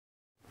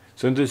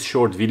So in this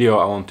short video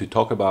I want to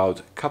talk about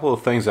a couple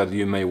of things that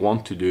you may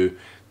want to do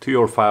to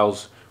your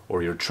files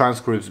or your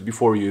transcripts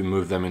before you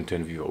move them into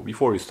NVivo,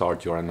 before you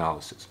start your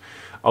analysis.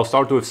 I'll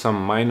start with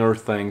some minor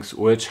things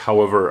which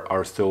however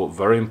are still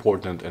very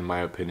important in my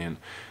opinion,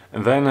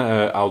 and then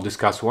I'll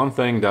discuss one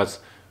thing that's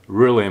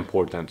really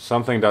important,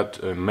 something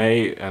that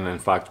may and in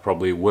fact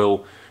probably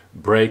will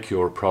break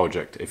your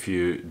project if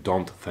you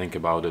don't think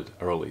about it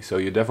early. So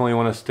you definitely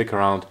want to stick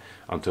around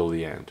until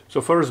the end. So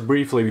first,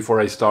 briefly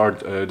before I start,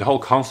 the whole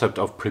concept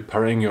of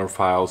preparing your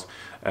files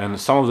and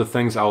some of the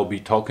things I'll be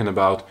talking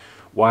about.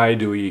 Why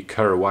do we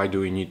care? Why do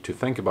we need to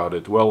think about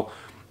it? Well,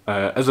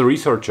 as a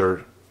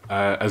researcher,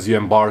 as you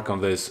embark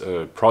on this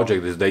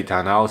project, this data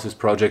analysis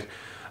project,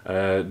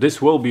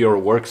 this will be your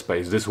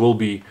workspace, this will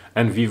be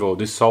NVivo,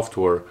 this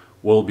software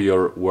will be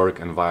your work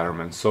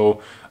environment.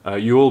 So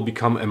you will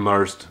become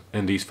immersed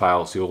in these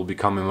files, you will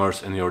become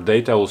immersed in your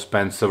data, will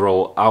spend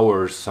several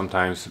hours,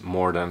 sometimes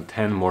more than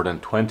 10, more than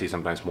 20,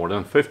 sometimes more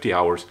than 50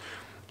 hours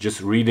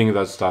just reading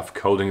that stuff,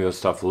 coding that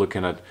stuff,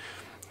 looking at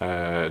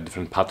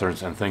different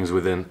patterns and things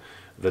within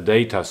the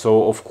data.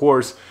 So of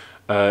course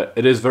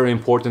it is very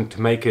important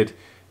to make it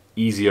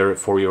easier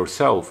for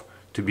yourself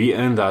to be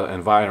in that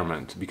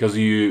environment, because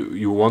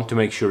you want to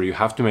make sure, you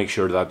have to make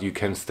sure that you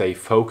can stay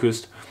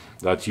focused,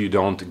 that you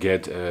don't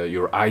get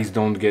your eyes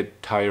don't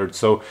get tired.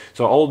 So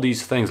all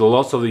these things,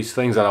 lots of these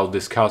things that I'll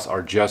discuss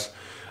are just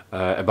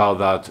about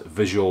that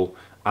visual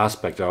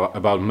aspect,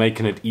 about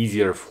making it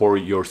easier for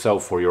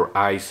yourself, for your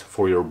eyes,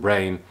 for your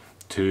brain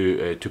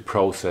to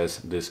process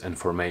this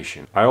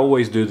information. I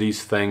always do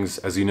these things.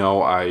 As you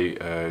know,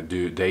 I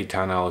do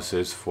data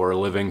analysis for a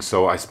living,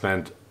 so I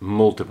spend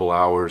multiple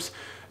hours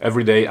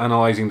every day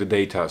analyzing the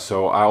data.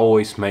 So I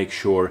always make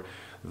sure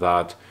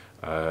that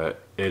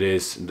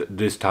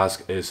this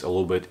task is a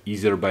little bit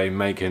easier by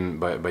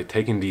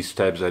taking these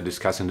steps I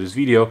discuss in this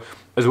video,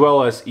 as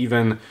well as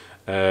even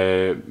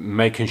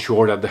making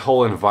sure that the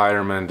whole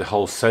environment, the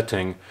whole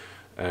setting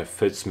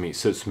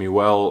suits me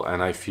well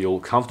and I feel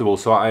comfortable.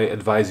 So I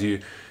advise you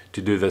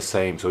to do the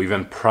same. So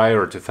even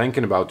prior to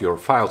thinking about your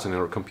files in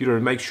your computer,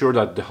 make sure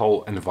that the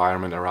whole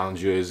environment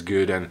around you is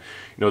good, and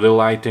the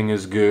lighting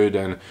is good,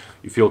 and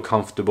you feel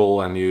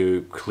comfortable, and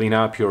you clean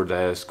up your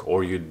desk,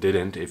 or you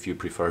didn't if you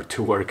prefer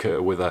to work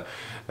with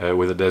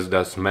a desk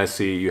that's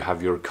messy. You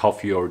have your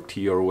coffee or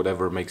tea or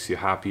whatever makes you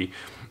happy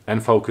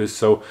and focus.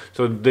 So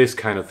this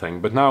kind of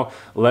thing. But now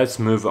let's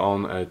move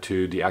on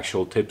to the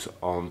actual tips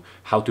on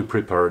how to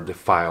prepare the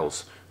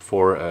files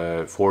for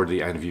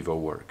the NVivo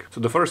work. So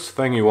the first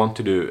thing you want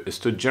to do is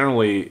to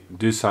generally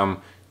do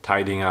some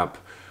tidying up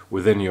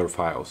within your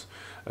files.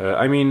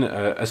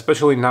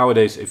 Especially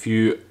nowadays, if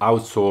you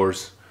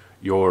outsource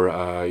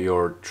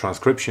your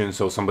transcription,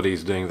 so somebody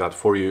is doing that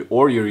for you,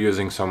 or you're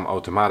using some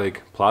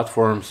automatic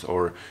platforms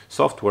or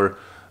software,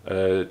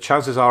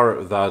 chances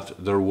are that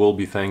there will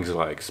be things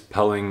like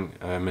spelling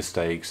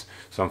mistakes,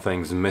 some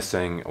things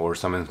missing, or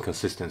some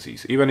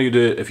inconsistencies. Even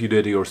if you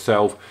did it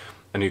yourself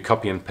and you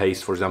copy and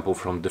paste, for example,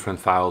 from different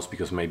files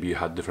because maybe you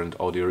had different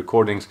audio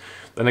recordings,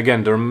 then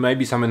again there may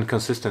be some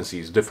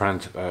inconsistencies,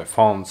 different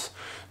fonts,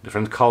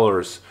 different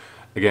colors,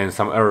 again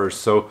some errors.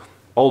 So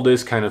all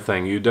this kind of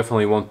thing, you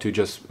definitely want to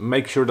just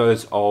make sure that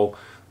it's all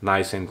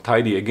nice and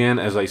tidy. Again,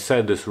 as I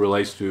said, this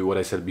relates to what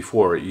I said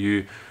before.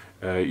 You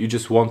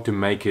just want to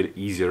make it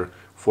easier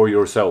for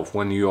yourself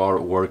when you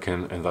are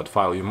working in that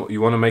file.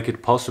 You want to make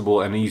it possible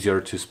and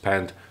easier to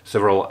spend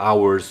several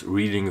hours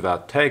reading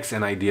that text,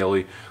 and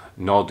ideally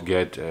not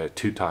get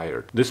too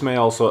tired. This may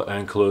also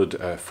include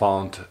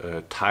font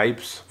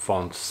types,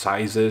 font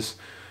sizes,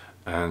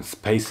 and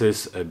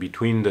spaces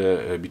between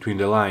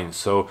the lines.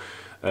 So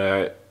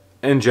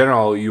in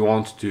general, you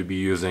want to be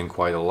using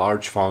quite a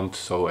large font.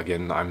 So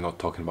again, I'm not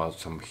talking about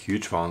some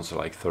huge fonts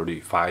like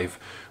 35,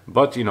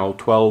 but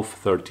 12,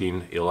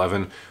 13,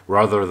 11,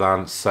 rather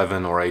than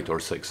 7 or 8 or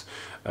 6.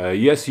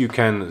 Yes, you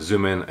can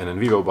zoom in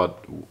NVivo,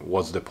 but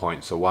what's the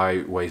point? So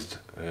why waste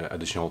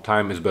additional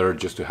time? It's better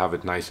just to have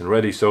it nice and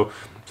ready. So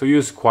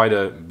use quite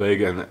a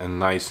big and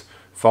nice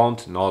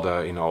font, not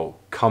a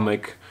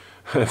comic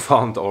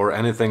font or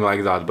anything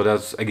like that. But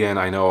that's, again,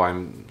 I know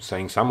I'm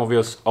saying some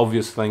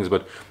obvious things,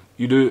 but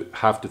you do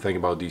have to think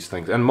about these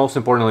things, and most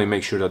importantly,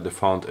 make sure that the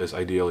font is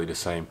ideally the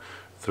same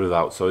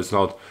throughout, so it's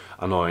not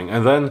annoying.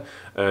 And then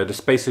the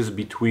spaces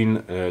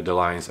between the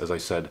lines, as I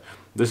said,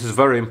 this is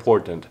very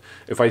important.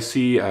 If I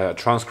see a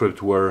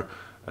transcript where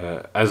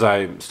as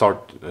I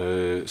start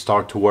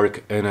to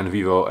work in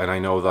NVivo, and I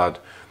know that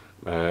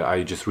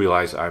I just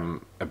realize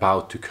I'm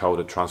about to code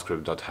a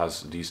transcript that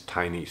has these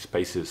tiny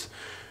spaces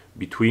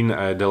between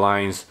the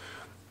lines,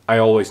 I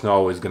always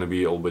know it's going to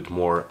be a little bit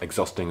more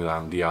exhausting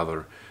than the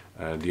other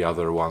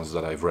ones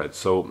that I've read.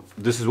 So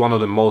this is one of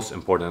the most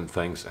important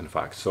things, in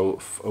fact. So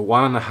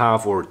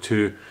 1.5 or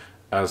 2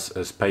 as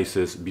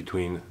spaces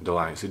between the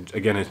lines.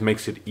 Again, it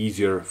makes it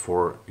easier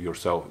for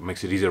yourself, it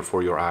makes it easier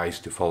for your eyes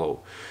to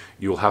follow.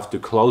 You'll have to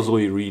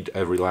closely read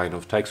every line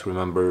of text,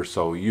 remember,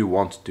 so you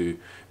want to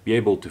be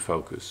able to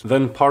focus.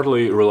 Then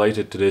partly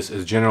related to this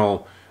is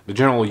the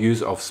general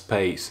use of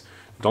space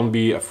don't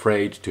be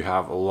afraid to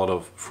have a lot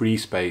of free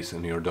space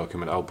in your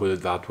document, I'll put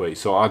it that way.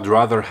 So I'd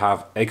rather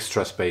have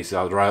extra space.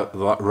 I'd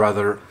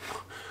rather,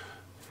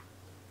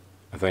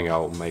 I think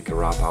I'll make a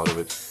rap out of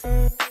it.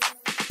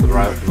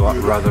 I'd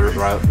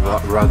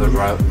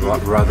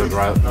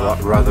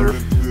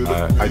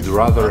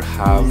rather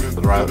have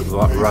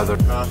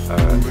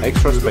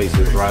extra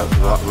spaces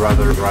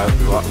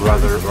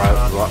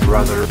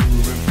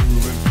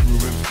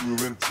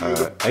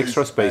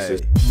extra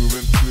spaces.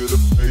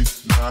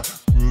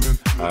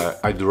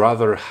 I'd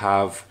rather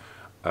have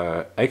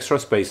extra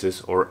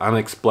spaces or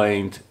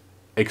unexplained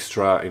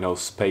extra,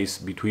 space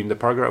between the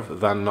paragraph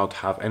than not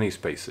have any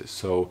spaces.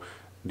 So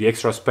the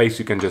extra space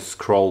you can just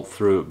scroll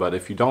through, but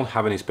if you don't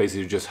have any spaces,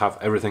 you just have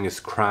everything is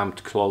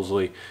cramped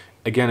closely.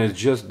 Again, it's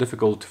just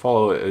difficult to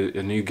follow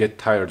and you get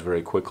tired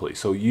very quickly.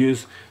 So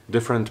use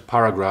different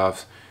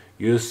paragraphs,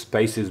 use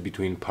spaces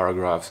between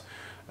paragraphs,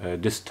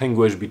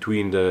 distinguish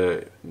between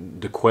the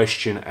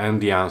question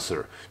and the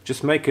answer.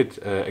 Just make it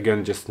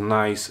again just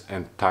nice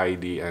and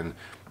tidy and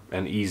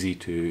easy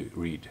to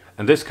read.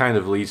 And this kind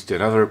of leads to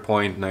another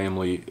point,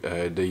 namely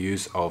the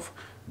use of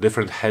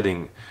different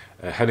heading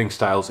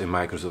styles in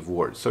Microsoft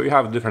Word. So you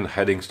have different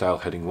heading style,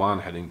 heading 1,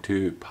 heading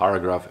 2,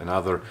 paragraph, and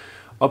other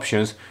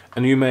options,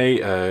 and you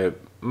may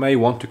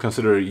want to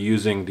consider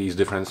using these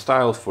different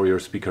styles for your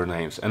speaker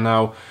names. And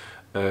now,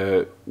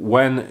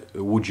 when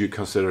would you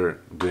consider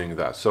doing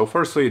that? So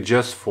firstly,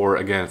 just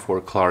for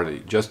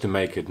clarity, just to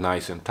make it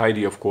nice and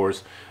tidy, of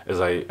course,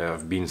 as I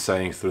have been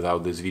saying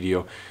throughout this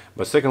video.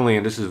 But secondly,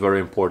 and this is very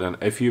important,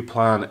 if you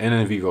plan in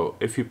NVivo,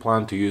 if you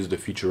plan to use the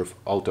feature of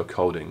auto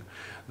coding,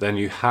 then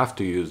you have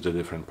to use the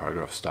different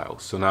paragraph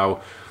styles. So now,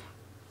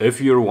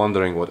 if you're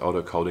wondering what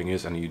auto coding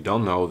is and you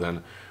don't know,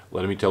 then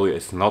let me tell you,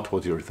 it's not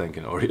what you're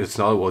thinking, or it's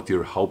not what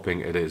you're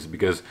hoping it is,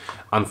 because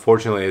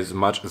unfortunately, as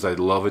much as I'd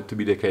love it to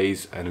be the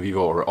case,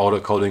 NVivo or auto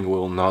coding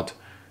will not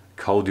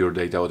code your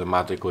data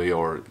automatically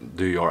or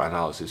do your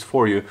analysis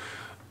for you.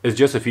 It's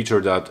just a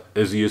feature that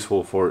is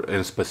useful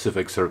in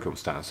specific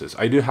circumstances.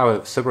 I do have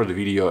a separate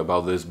video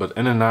about this, but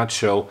in a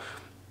nutshell,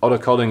 auto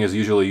coding is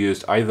usually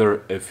used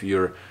either if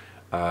you're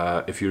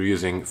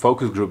using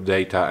focus group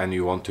data and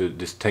you want to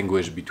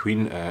distinguish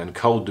between and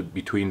code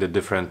between the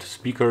different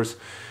speakers,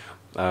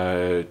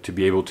 to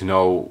be able to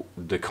know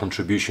the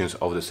contributions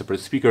of the separate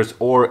speakers,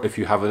 or if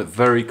you have a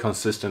very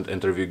consistent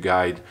interview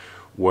guide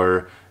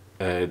where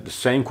the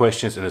same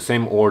questions in the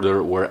same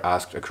order were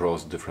asked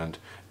across different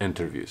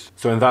interviews.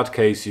 So in that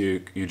case,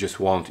 you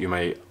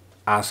may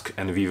ask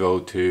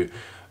NVivo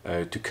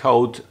to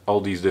code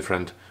all these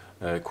different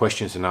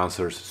questions and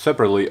answers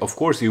separately. Of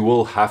course, you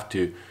will have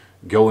to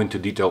go into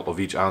detail of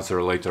each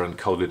answer later and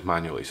code it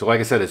manually. So like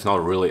I said, it's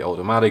not really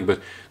automatic, but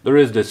there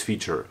is this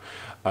feature.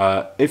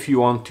 If you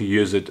want to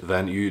use it,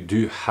 then you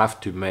do have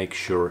to make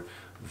sure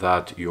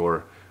that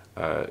your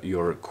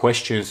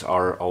questions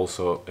are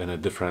also in a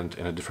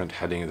different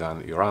heading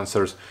than your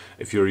answers.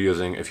 If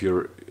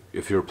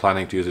you're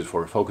planning to use it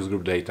for focus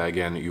group data,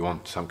 again, you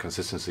want some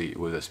consistency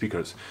with the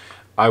speakers.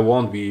 I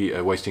won't be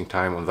wasting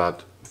time on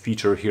that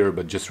feature here,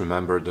 but just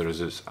remember there is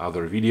this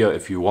other video.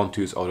 If you want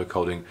to use auto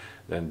coding,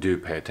 then do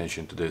pay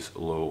attention to this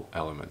low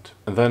element.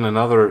 And then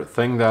another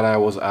thing that I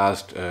was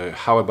asked,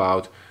 how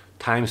about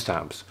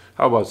timestamps?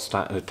 How about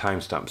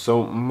timestamps?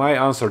 So my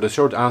answer, the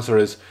short answer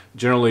is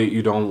generally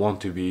you don't want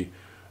to be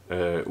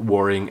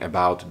worrying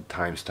about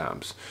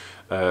timestamps.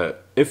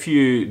 If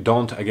you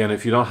don't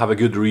have a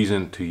good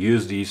reason to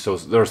use these, so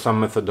there are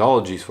some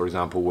methodologies, for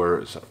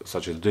example,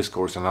 such as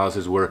discourse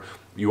analysis, where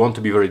you want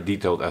to be very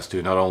detailed as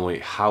to not only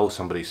how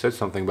somebody said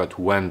something, but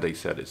when they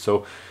said it.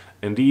 So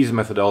in these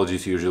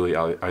methodologies, usually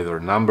either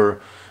number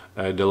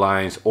the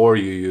lines, or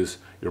you're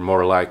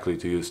more likely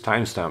to use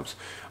timestamps.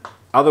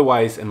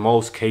 Otherwise, in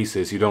most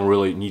cases, you don't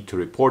really need to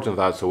report on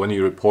that. So when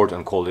you report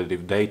on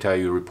qualitative data,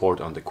 you report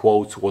on the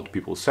quotes, what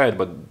people said,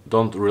 but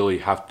don't really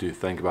have to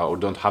think about or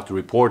don't have to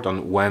report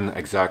on when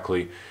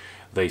exactly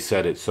they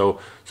said it. So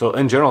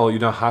in general, you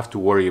don't have to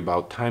worry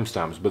about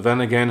timestamps. But then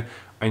again,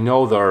 I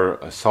know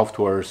there are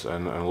softwares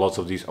and lots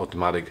of these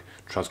automatic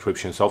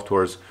transcription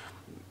softwares,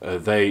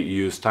 they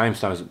use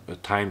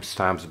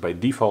timestamps by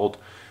default,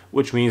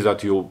 which means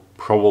that you'll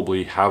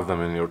probably have them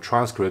in your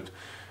transcript.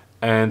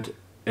 And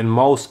in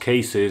most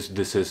cases,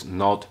 this is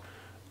not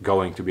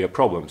going to be a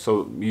problem.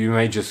 So you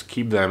may just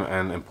keep them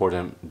and import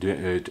them to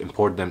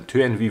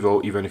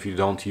NVivo, even if you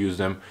don't use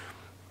them,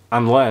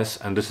 unless,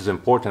 and this is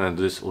important, and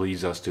this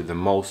leads us to the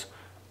most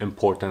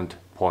important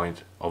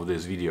point of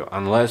this video,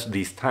 unless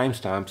these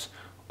timestamps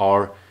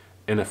are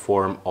in a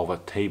form of a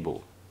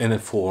table. In a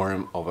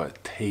form of a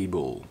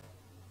table.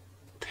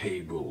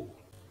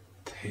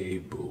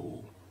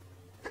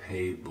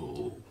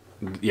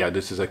 Yeah,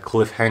 this is a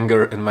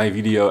cliffhanger in my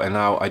video, and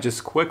now I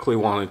just quickly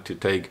wanted to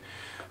take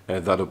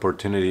that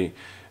opportunity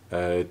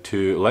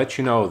to let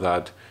you know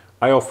that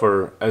I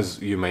offer,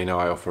 as you may know,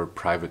 I offer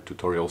private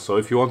tutorials. So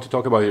if you want to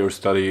talk about your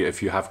study,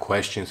 if you have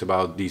questions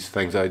about these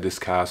things I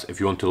discuss, if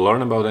you want to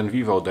learn about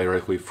NVivo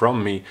directly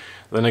from me,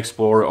 then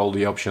explore all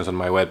the options on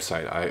my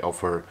website. I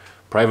offer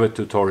private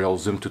tutorials,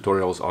 Zoom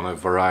tutorials on a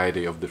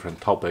variety of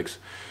different topics.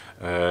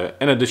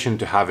 in addition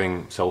to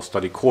having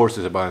self-study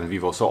courses about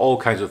NVivo, so all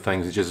kinds of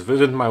things. Just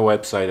visit my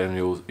website and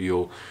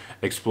you'll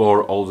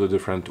explore all the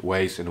different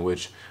ways in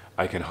which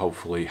I can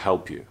hopefully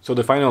help you. So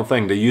the final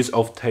thing, the use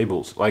of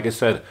tables. Like I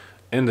said,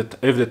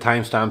 if the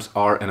timestamps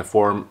are in a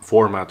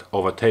format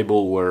of a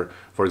table where,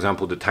 for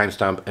example, the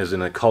timestamp is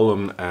in a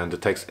column and the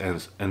text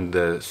ends in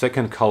the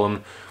second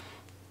column,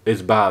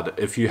 it's bad.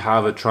 If you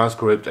have a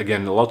transcript,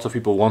 again, lots of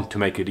people want to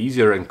make it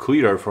easier and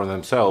clearer for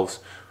themselves,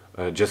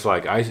 just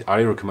like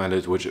I recommend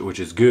it, which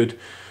is good.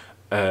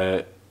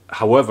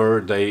 However,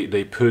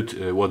 they put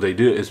what they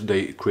do is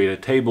they create a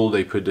table.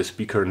 They put the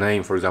speaker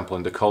name, for example,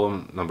 in the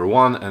column number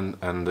 1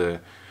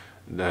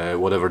 and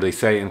whatever they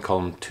say in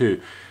column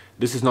 2.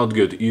 This is not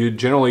good. You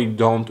generally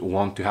don't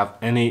want to have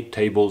any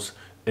tables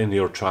in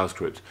your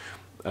transcript.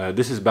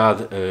 This is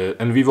bad.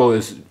 NVivo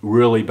is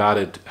really bad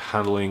at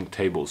handling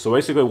tables. So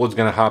basically what's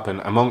going to happen,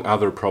 among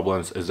other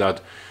problems, is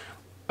that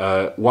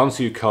once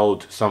you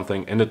code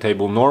something in the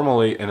table,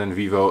 normally in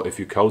NVivo, if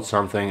you code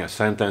something, a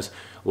sentence,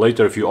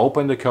 later if you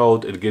open the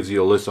code, it gives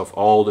you a list of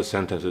all the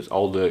sentences,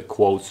 all the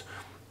quotes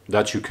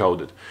that you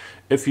coded.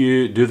 If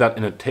you do that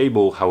in a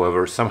table,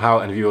 however, somehow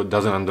NVivo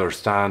doesn't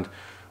understand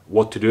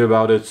what to do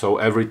about it. So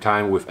every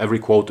time with every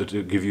quote, it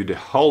will give you the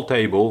whole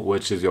table,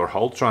 which is your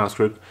whole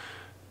transcript,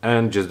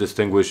 and just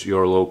distinguish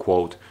your low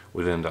quote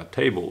within that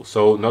table.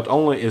 So not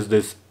only is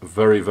this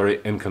very,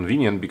 very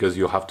inconvenient because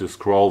you have to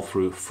scroll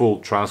through full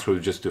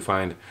transcript just to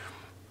find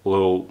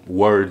little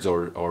words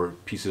or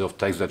pieces of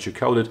text that you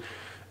coded,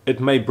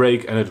 it may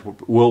break, and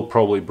it will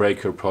probably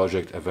break your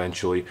project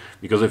eventually,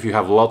 because if you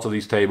have lots of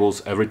these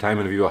tables, every time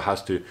NVivo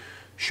has to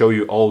show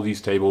you all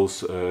these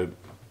tables,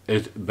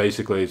 it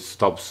basically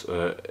stops,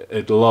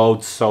 it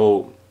loads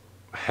so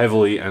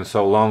heavily and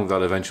so long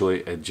that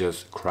eventually it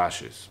just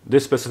crashes.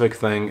 This specific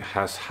thing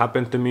has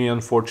happened to me,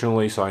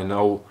 unfortunately, so I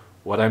know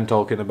what I'm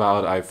talking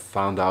about. I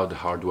found out the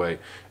hard way.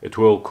 It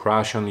will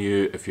crash on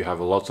you if you have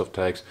lots of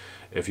text.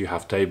 If you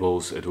have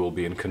tables, it will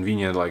be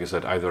inconvenient, like I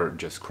said, either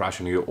just crash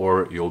on you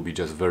or you'll be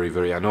just very,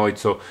 very annoyed.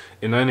 So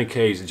in any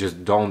case,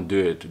 just don't do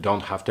it.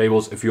 Don't have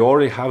tables. If you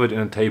already have it in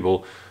a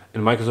table,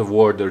 in Microsoft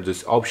Word, there's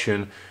this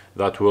option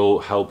that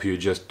will help you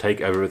just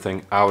take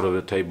everything out of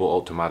the table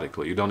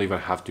automatically. You don't even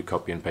have to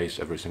copy and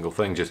paste every single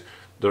thing. Just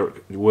there,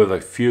 with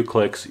a few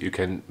clicks, you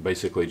can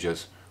basically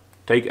just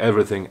take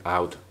everything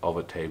out of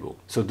a table.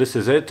 So this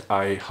is it.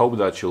 I hope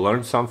that you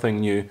learned something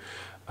new.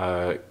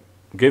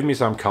 Give me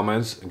some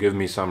comments, give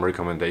me some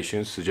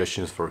recommendations,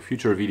 suggestions for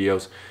future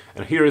videos.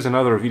 And here is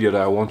another video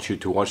that I want you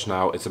to watch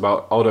now. It's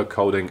about auto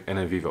coding in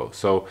NVivo.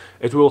 So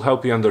it will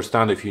help you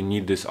understand if you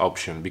need this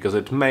option, because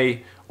it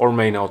may or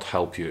may not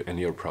help you in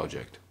your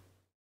project.